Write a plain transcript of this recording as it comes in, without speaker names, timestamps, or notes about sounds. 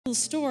Little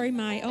story,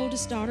 my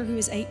oldest daughter, who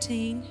is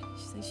 18,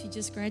 she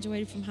just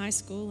graduated from high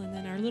school, and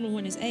then our little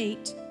one is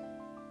 8.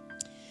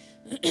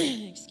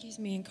 Excuse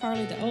me, and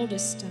Carly, the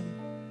oldest,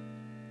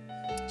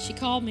 she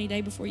called me day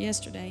before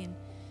yesterday, and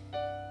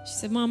she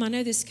said, "Mom, I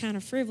know this is kind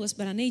of frivolous,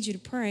 but I need you to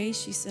pray."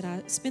 She said,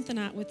 "I spent the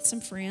night with some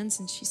friends,"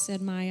 and she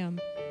said,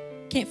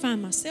 can't find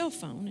my cell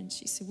phone." And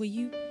she said, "Will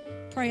you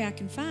pray I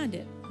can find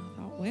it?" I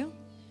thought, well,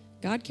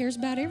 God cares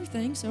about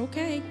everything, so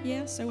okay,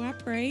 yeah. So I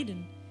prayed,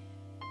 and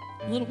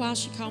a little while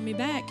she called me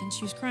back, and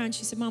she was crying.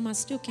 She said, "Mom, I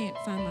still can't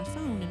find my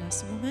phone." And I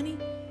said, "Well, honey,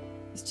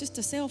 it's just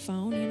a cell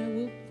phone. You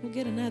know, we'll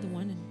get another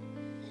one." And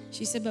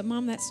she said, "But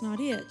Mom, that's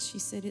not it." She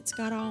said, "It's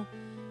got all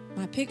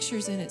my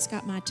pictures, and it's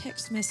got my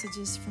text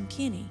messages from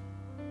Kenny."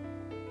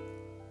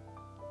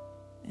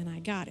 And I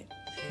got it.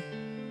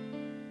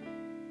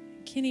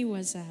 Kenny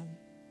was a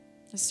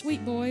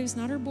sweet boy. He was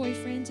not her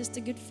boyfriend, just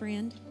a good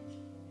friend.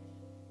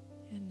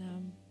 And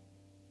a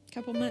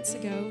couple months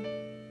ago,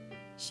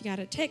 she got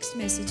a text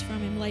message from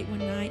him late one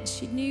night.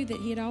 She knew that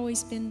he had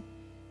always been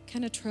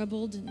kind of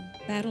troubled and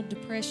battled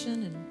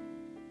depression. And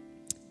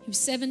he was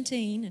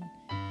 17, and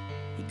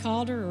he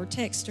called her or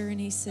texted her, and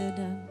he said,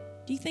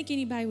 "Do you think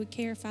anybody would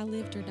care if I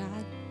lived or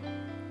died?"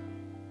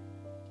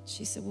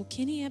 She said, "Well,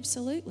 Kenny,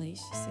 absolutely."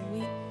 She said,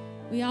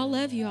 we all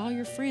love you, all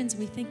your friends.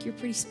 We think you're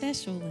pretty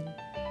special." And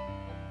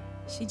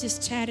she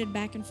just chatted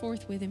back and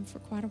forth with him for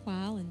quite a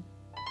while and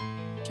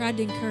tried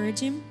to encourage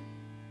him.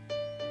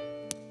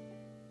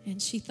 And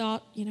she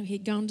thought,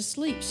 he'd gone to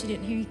sleep. She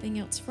didn't hear anything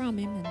else from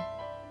him. And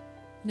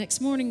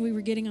next morning we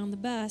were getting on the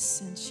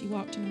bus, and she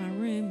walked into my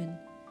room, and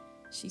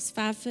she's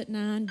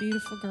 5'9",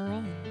 beautiful girl.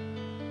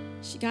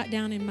 And she got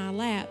down in my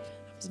lap.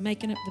 I was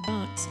making up the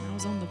bunks, and I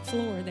was on the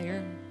floor there.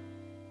 And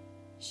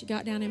she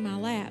got down in my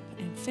lap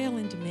and fell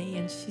into me,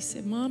 and she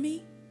said,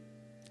 "Mommy,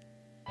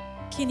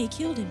 Kenny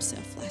killed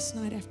himself last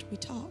night after we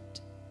talked."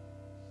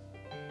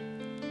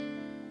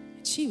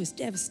 And she was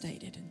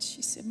devastated, and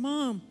she said,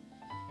 "Mom,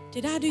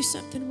 did I do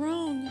something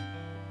wrong?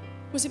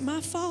 Was it my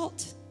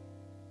fault?"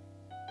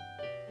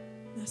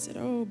 And I said,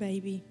 "Oh,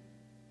 baby,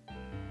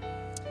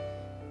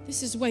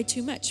 this is way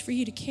too much for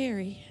you to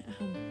carry.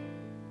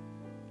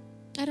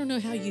 I don't know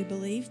how you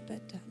believe,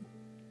 but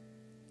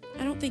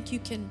I don't think you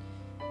can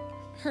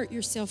hurt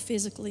yourself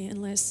physically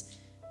unless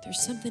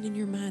there's something in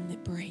your mind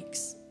that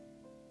breaks."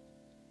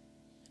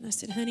 And I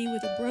said, "Honey,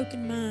 with a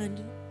broken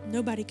mind,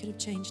 nobody could have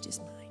changed his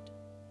mind.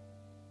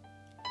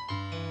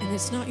 And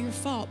it's not your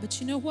fault.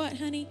 But you know what,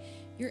 honey?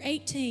 You're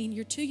 18.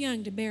 You're too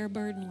young to bear a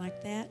burden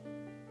like that."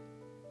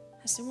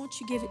 I said, "Won't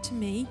you give it to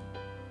me?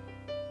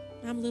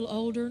 I'm a little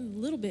older and a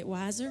little bit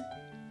wiser."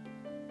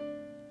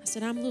 I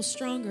said, "I'm a little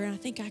stronger, and I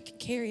think I can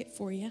carry it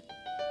for you.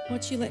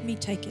 Won't you let me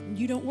take it? And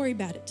you don't worry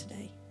about it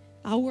today.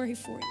 I'll worry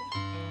for you."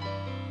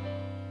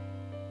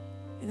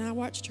 And I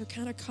watched her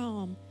kind of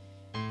calm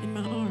in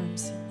my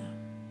arms.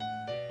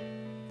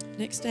 And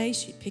next day,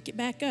 she'd pick it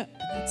back up,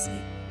 and I'd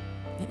say,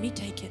 "Let me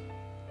take it."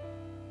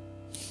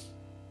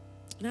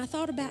 And I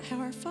thought about how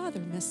our Father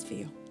must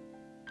feel.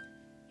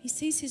 He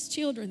sees his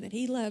children that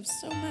he loves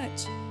so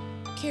much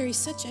carry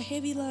such a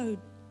heavy load.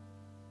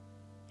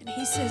 And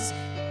he says,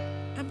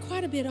 "I'm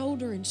quite a bit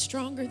older and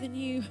stronger than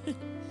you.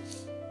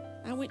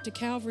 I went to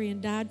Calvary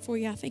and died for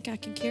you. I think I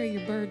can carry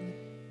your burden.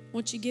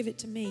 Won't you give it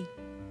to me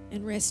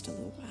and rest a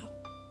little while?"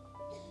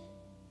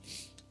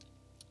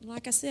 And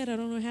like I said, I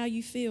don't know how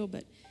you feel,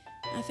 but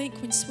I think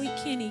when sweet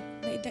Kenny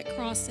made that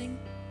crossing,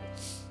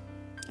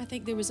 I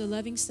think there was a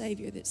loving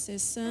Savior that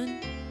says, "Son,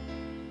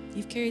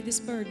 you've carried this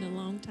burden a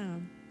long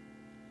time.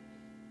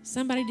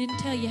 Somebody didn't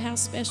tell you how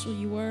special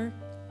you were.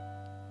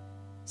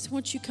 So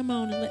won't you come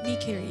on and let me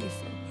carry you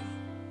for a while?"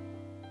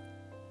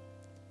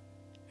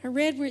 I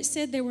read where it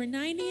said there were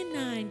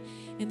 99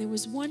 and there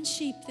was one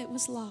sheep that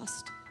was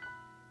lost.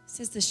 It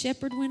says the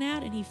shepherd went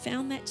out and he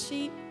found that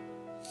sheep.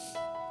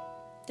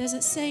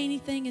 Doesn't say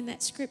anything in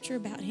that scripture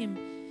about him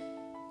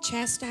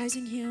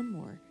chastising him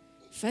or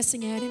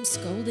fussing at him,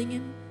 scolding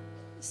him.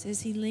 It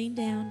says he leaned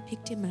down,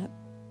 picked him up,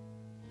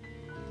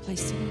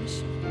 placed him on his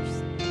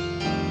shoulders.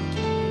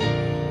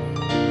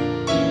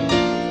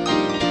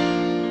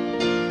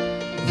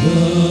 The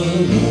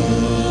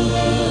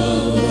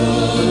love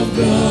of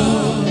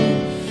God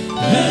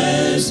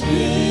has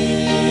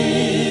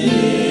been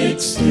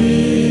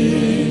extended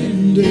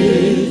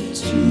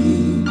to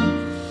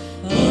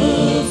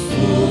a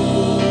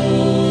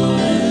fallen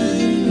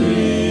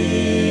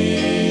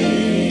race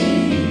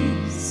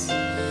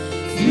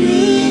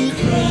through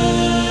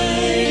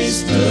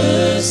Christ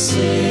the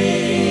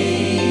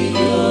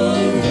Savior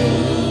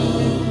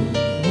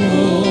of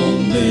all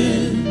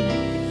men.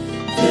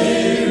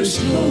 There's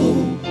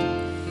hope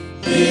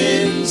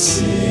in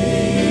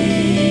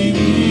saving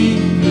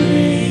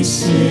grace,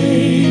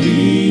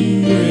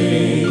 saving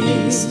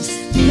grace.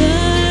 The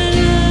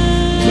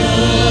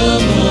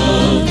love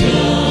of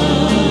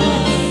God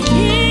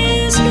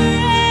is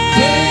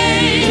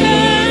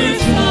greater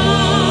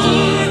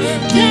far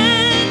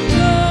than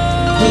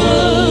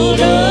gold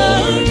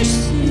or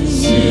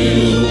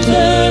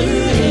silver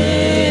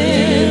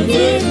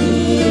ever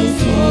could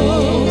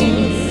afford.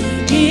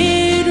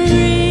 It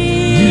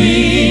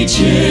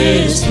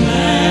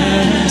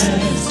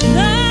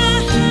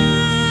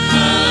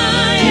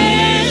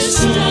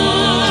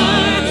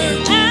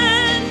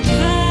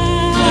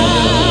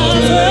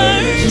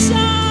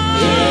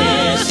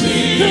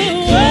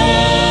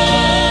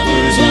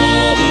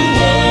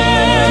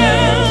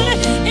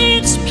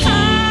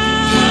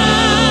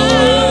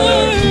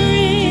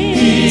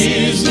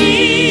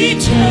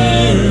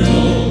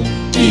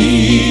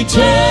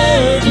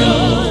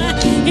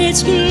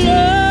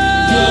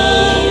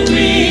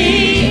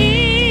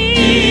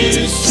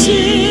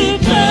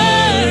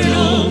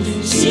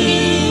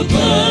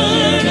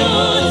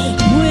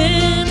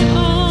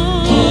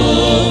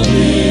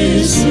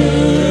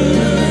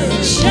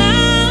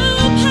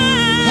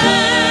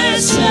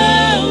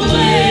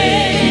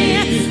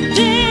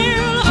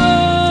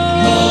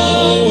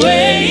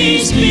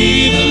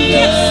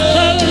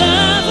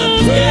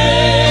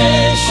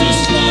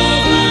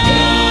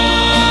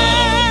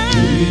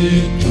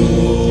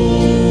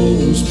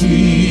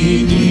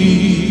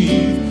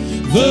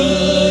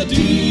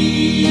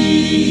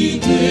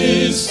deepest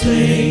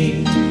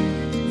stain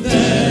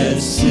that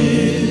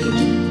sin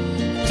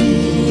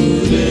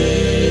could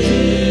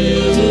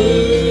ever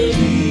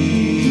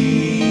leave.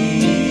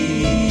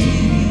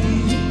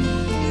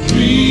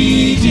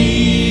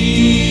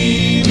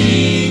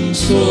 Redeeming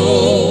soul.